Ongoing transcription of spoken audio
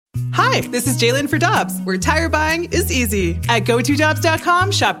Hi, this is Jalen for Dobbs, where tire buying is easy. At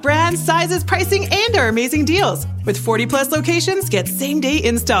GoToDobbs.com, shop brands, sizes, pricing, and our amazing deals. With 40-plus locations, get same-day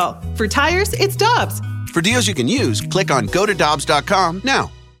install. For tires, it's Dobbs. For deals you can use, click on GoToDobbs.com now.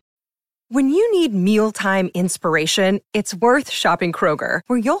 When you need mealtime inspiration, it's worth shopping Kroger,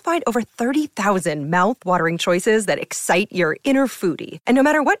 where you'll find over 30,000 mouth-watering choices that excite your inner foodie. And no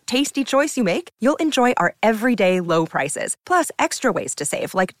matter what tasty choice you make, you'll enjoy our everyday low prices, plus extra ways to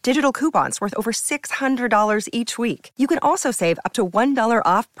save, like digital coupons worth over $600 each week. You can also save up to $1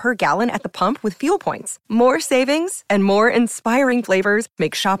 off per gallon at the pump with fuel points. More savings and more inspiring flavors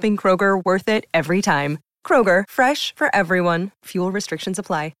make shopping Kroger worth it every time. Kroger, fresh for everyone. Fuel restrictions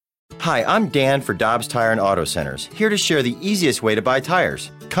apply. Hi, I'm Dan for Dobbs Tire and Auto Centers, here to share the easiest way to buy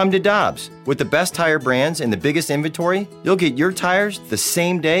tires. Come to Dobbs. With the best tire brands and the biggest inventory, you'll get your tires the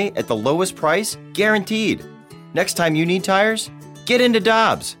same day at the lowest price, guaranteed. Next time you need tires, get into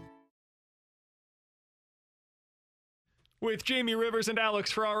Dobbs. With Jamie Rivers and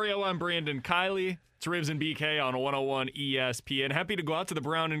Alex Ferrario, I'm Brandon Kiley. It's Rivs and BK on 101 ESPN. Happy to go out to the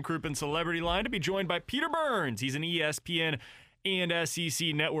Brown and Crouppen Celebrity Line to be joined by Peter Burns. He's an ESPN and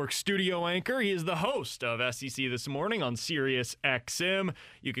SEC Network studio anchor. He is the host of SEC This Morning on Sirius XM.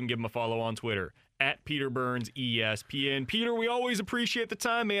 You can give him a follow on Twitter at Peter Burns ESPN. Peter, we always appreciate the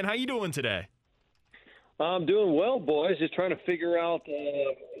time, man. How you doing today? I'm doing well, boys. Just trying to figure out.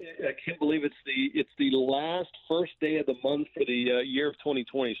 I can't believe it's the last first day of the month for the year of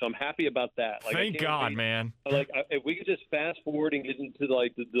 2020. So I'm happy about that. Thank God, man. If we could just fast forward and get into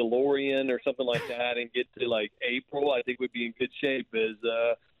like the DeLorean or something like that, and get to like April, I think we'd be in good shape. As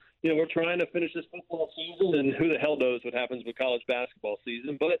we're trying to finish this football season, and who the hell knows what happens with college basketball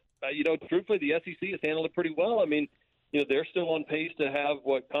season. But truthfully, the SEC has handled it pretty well. I mean, they're still on pace to have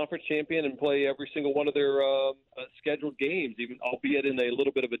conference champion and play every single one of their scheduled games, even albeit in a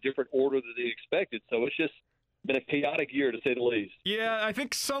little bit of a different order than they expected. So it's just been a chaotic year, to say the least. Yeah, I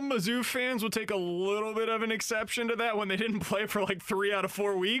think some Mizzou fans would take a little bit of an exception to that when they didn't play for like 3 out of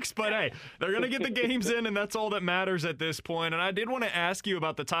 4 weeks. But hey, they're going to get the games in, and that's all that matters at this point. And I did want to ask you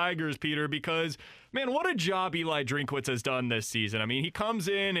about the Tigers, Peter, because, man, what a job Eli Drinkwitz has done this season. I mean, he comes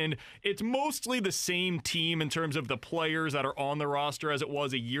in, and it's mostly the same team in terms of the players that are on the roster as it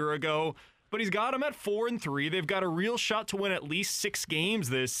was a year ago. But he's got them at 4-3. They've got a real shot to win at least 6 games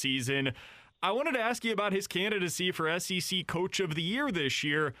this season. I wanted to ask you about his candidacy for SEC Coach of the Year this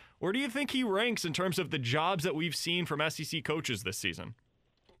year. Where do you think he ranks in terms of the jobs that we've seen from SEC coaches this season?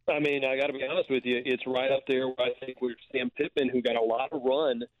 I mean, I got to be honest with you. It's right up there where I think with Sam Pittman, who got a lot of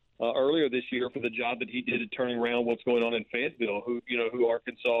run earlier this year for the job that he did at turning around what's going on in Fayetteville, who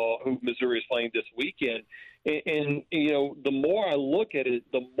Missouri is playing this weekend. And the more I look at it,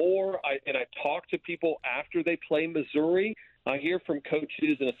 the more I talk to people after they play Missouri, I hear from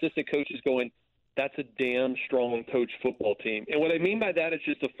coaches and assistant coaches going, that's a damn strong coach football team. And what I mean by that is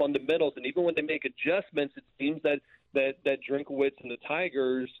just the fundamentals. And even when they make adjustments, it seems that Drinkwitz and the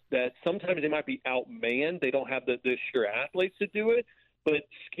Tigers, that sometimes they might be outmanned. They don't have the sheer athletes to do it. But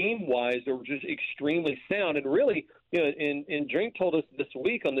scheme-wise, they're just extremely sound. And really, and Drink told us this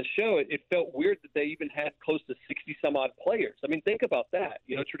week on the show, it felt weird that they even had close to 60-some-odd players. I mean, think about that.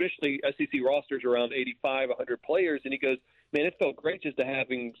 Traditionally, SEC rosters around 85, 100 players. And he goes, man, it felt great just to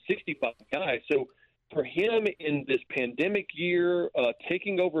having 65 guys. So for him in this pandemic year,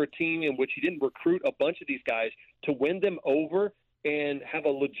 taking over a team in which he didn't recruit a bunch of these guys, to win them over and have a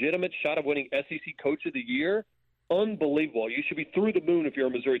legitimate shot of winning SEC Coach of the Year, unbelievable. You should be through the moon if you're a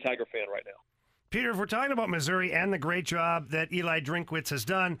Missouri Tiger fan right now. Peter, if we're talking about Missouri and the great job that Eli Drinkwitz has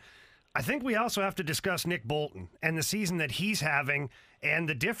done, I think we also have to discuss Nick Bolton and the season that he's having and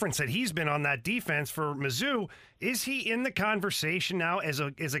the difference that he's been on that defense for Mizzou. Is he in the conversation now as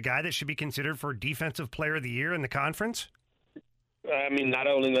a guy that should be considered for Defensive Player of the Year in the conference? I mean, not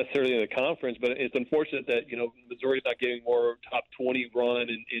only necessarily in the conference, but it's unfortunate that, Missouri's not getting more top 20 run.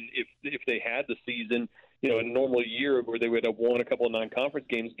 And if they had the season, in a normal year where they would have won a couple of non-conference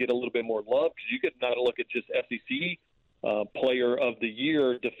games, get a little bit more love, because you could not look at just SEC Player of the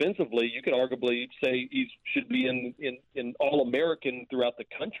Year defensively. You could arguably say he should be in All-American throughout the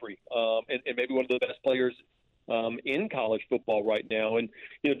country, and maybe one of the best players in college football right now. And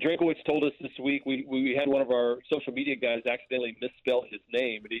Drinkwitz told us this week we had one of our social media guys accidentally misspell his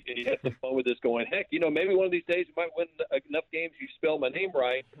name, and he had some fun with this, going, heck, maybe one of these days we might win enough games you spell my name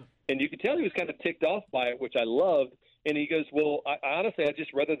right. And you could tell he was kind of ticked off by it, which I loved. And he goes, well, honestly, I'd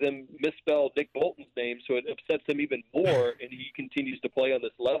just rather them misspell Nick Bolton's name, so it upsets him even more, and he continues to play on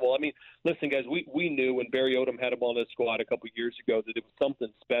this level. I mean, listen, guys, we knew when Barry Odom had him on the squad a couple of years ago that it was something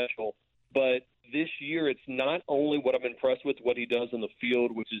special. But this year it's not only what I'm impressed with, what he does on the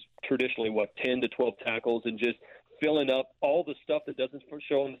field, which is traditionally, 10 to 12 tackles, and just filling up all the stuff that doesn't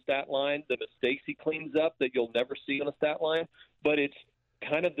show on the stat line, the mistakes he cleans up that you'll never see on the stat line, but it's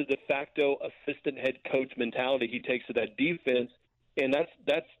kind of the de facto assistant head coach mentality he takes to that defense. And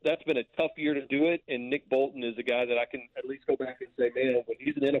that's been a tough year to do it. And Nick Bolton is a guy that I can at least go back and say, man, when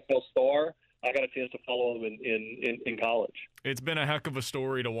he's an NFL star, I got a chance to follow him in college. It's been a heck of a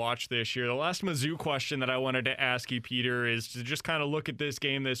story to watch this year. The last Mizzou question that I wanted to ask you, Peter, is to just kind of look at this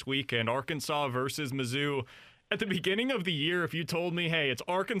game this weekend, Arkansas versus Mizzou. At the beginning of the year, if you told me, hey, it's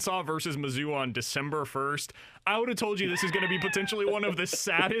Arkansas versus Mizzou on December 1st, I would have told you this is going to be potentially one of the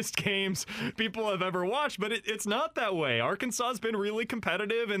saddest games people have ever watched, but it's not that way. Arkansas has been really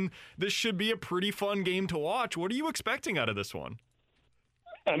competitive, and this should be a pretty fun game to watch. What are you expecting out of this one?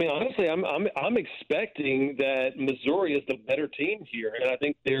 I mean, honestly, I'm expecting that Missouri is the better team here, and I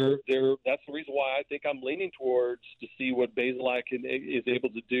think that's the reason why I think I'm leaning towards to see what Bazelak is able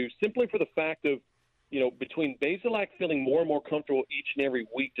to do, simply for the fact of, between Bazelak feeling more and more comfortable each and every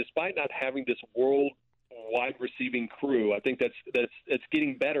week, despite not having this worldwide receiving crew. I think that's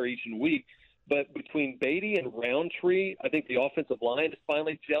getting better each and week. But between Beatty and Roundtree, I think the offensive line is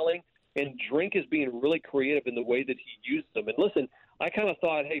finally gelling, and Drink is being really creative in the way that he used them. And listen, I kind of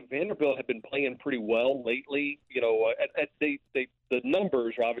thought, hey, Vanderbilt had been playing pretty well lately. The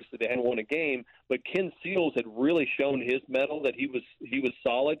numbers, obviously, they hadn't won a game, but Ken Seals had really shown his mettle that he was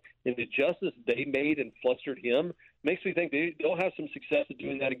solid, and the adjustments they made and flustered him makes me think they'll have some success at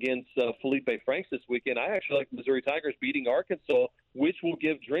doing that against Felipe Franks this weekend. I actually like the Missouri Tigers beating Arkansas, which will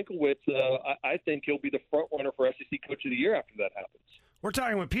give Drinkowitz, I think he'll be the front runner for SEC Coach of the Year after that happens. We're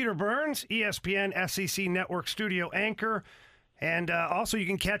talking with Peter Burns, ESPN SEC Network studio anchor. And also you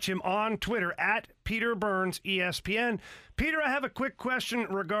can catch him on Twitter at Peter Burns ESPN. Peter, I have a quick question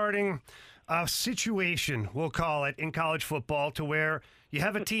regarding a situation, we'll call it, in college football to where you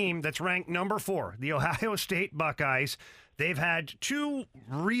have a team that's ranked number 4, the Ohio State Buckeyes. They've had 2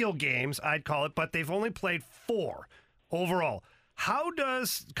 real games, I'd call it, but they've only played 4 overall. How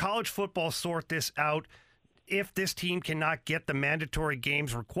does college football sort this out if this team cannot get the mandatory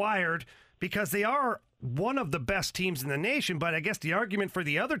games required? Because they are one of the best teams in the nation, but I guess the argument for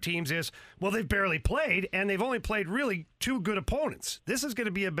the other teams is, well, they've barely played, and they've only played really 2 good opponents. This is going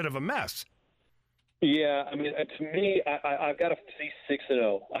to be a bit of a mess. Yeah, I mean, to me, I've got to see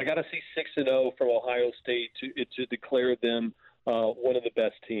 6-0. I got to see 6-0 from Ohio State to declare them one of the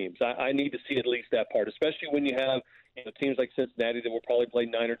best teams. I need to see at least that part, especially when you have teams like Cincinnati that will probably play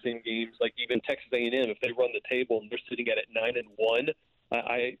 9 or 10 games, like even Texas A&M, if they run the table and they're sitting at it 9-1.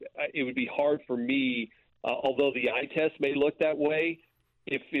 It would be hard for me, although the eye test may look that way,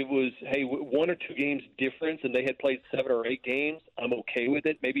 if it was, hey, 1 or 2 games difference and they had played 7 or 8 games, I'm okay with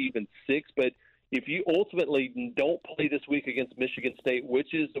it, maybe even 6. But if you ultimately don't play this week against Michigan State,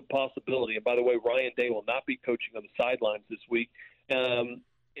 which is a possibility, and by the way, Ryan Day will not be coaching on the sidelines this week, in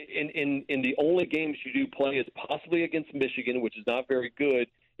the only games you do play is possibly against Michigan, which is not very good.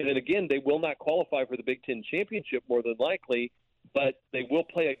 And then again, they will not qualify for the Big Ten championship more than likely, but they will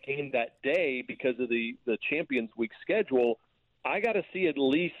play a game that day because of the Champions Week schedule. I got to see at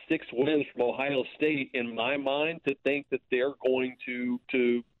least 6 wins from Ohio State in my mind to think that they're going to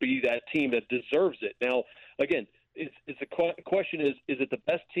be that team that deserves it. Now, again, it's a question is it the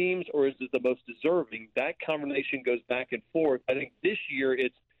best teams or is it the most deserving? That combination goes back and forth. I think this year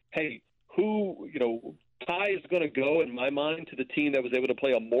it's, hey, Ty is going to go, in my mind, to the team that was able to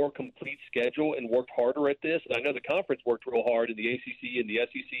play a more complete schedule and worked harder at this. And I know the conference worked real hard in the ACC and the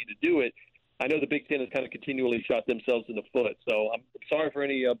SEC to do it. I know the Big Ten has kind of continually shot themselves in the foot. So I'm sorry for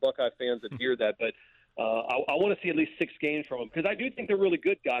any Buckeye fans that hear that, but I want to see at least 6 games from them because I do think they're really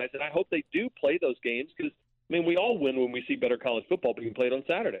good guys, and I hope they do play those games because, I mean, we all win when we see better college football being played on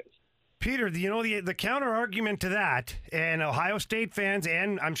Saturdays. Peter, the counter argument to that, and Ohio State fans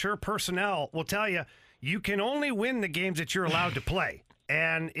and I'm sure personnel will tell you, you can only win the games that you're allowed to play.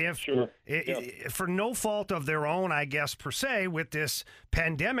 And if for no fault of their own, I guess, per se, with this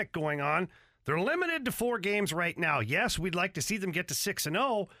pandemic going on, they're limited to 4 games right now. Yes, we'd like to see them get to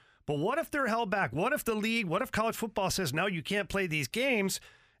 6-0, but what if they're held back? What if the league, what if college football says, no, you can't play these games?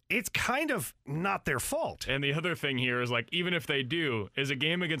 It's kind of not their fault. And the other thing here is, like, even if they do, is a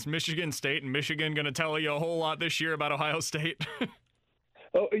game against Michigan State and Michigan going to tell you a whole lot this year about Ohio State?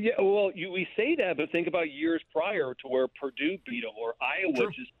 Oh, yeah, well, we say that, but think about years prior to where Purdue beat them or Iowa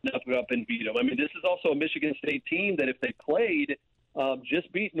just snuck up and beat them. I mean, this is also a Michigan State team that if they played,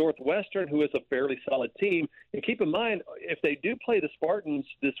 just beat Northwestern, who is a fairly solid team. And keep in mind, if they do play the Spartans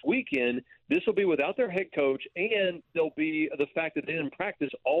this weekend, this will be without their head coach, and there'll be the fact that they didn't practice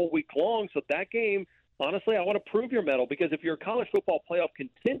all week long. So that game, honestly, I want to prove your mettle, because if you're a college football playoff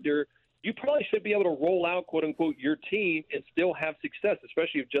contender, you probably should be able to roll out, quote-unquote, your team and still have success,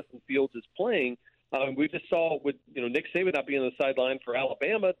 especially if Justin Fields is playing. We just saw with Nick Saban not being on the sideline for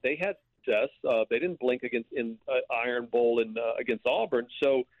Alabama, they had success. They didn't blink in Iron Bowl and against Auburn.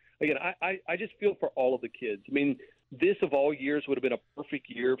 So, again, I just feel for all of the kids. I mean, this of all years would have been a perfect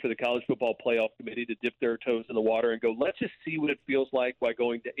year for the College Football Playoff Committee to dip their toes in the water and go, let's just see what it feels like by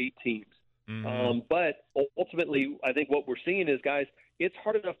going to 8 teams. But ultimately, I think what we're seeing is, guys, it's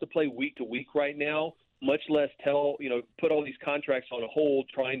hard enough to play week to week right now, much less put all these contracts on hold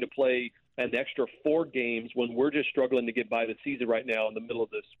trying to play an extra 4 games when we're just struggling to get by the season right now in the middle of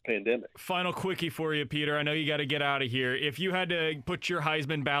this pandemic. Final quickie for you, Peter. I know you got to get out of here. If you had to put your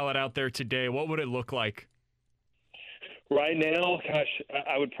Heisman ballot out there today, what would it look like? Right now, gosh,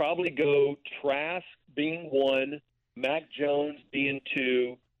 I would probably go Trask being 1, Mac Jones being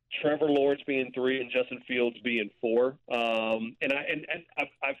 2, Trevor Lawrence being 3, and Justin Fields being 4. And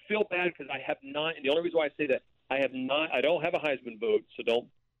I feel bad because I have not, and the only reason why I say that, I don't have a Heisman vote, so don't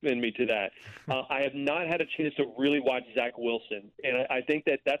spin me to that. I have not had a chance to really watch Zach Wilson, and I think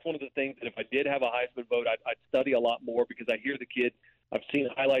that's one of the things that if I did have a Heisman vote, I'd study a lot more, because I hear the kid. I've seen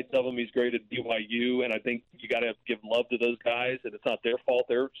highlights of him. He's great at BYU, and I think you got to give love to those guys, and it's not their fault.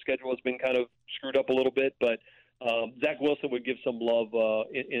 Their schedule has been kind of screwed up a little bit, but Zach Wilson would give some love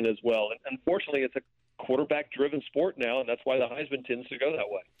in as well. And unfortunately, it's a quarterback-driven sport now, and that's why the Heisman tends to go that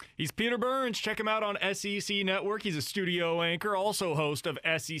way. He's Peter Burns. Check him out on SEC Network. He's a studio anchor, also host of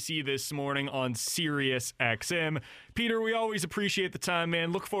SEC This Morning on Sirius XM. Peter, we always appreciate the time,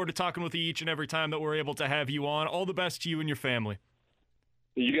 man. Look forward to talking with you each and every time that we're able to have you on. All the best to you and your family.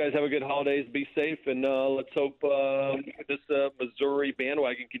 You guys have a good holidays. Be safe, and let's hope this Missouri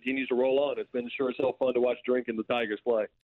bandwagon continues to roll on. It's been sure as hell fun to watch Drink and the Tigers play.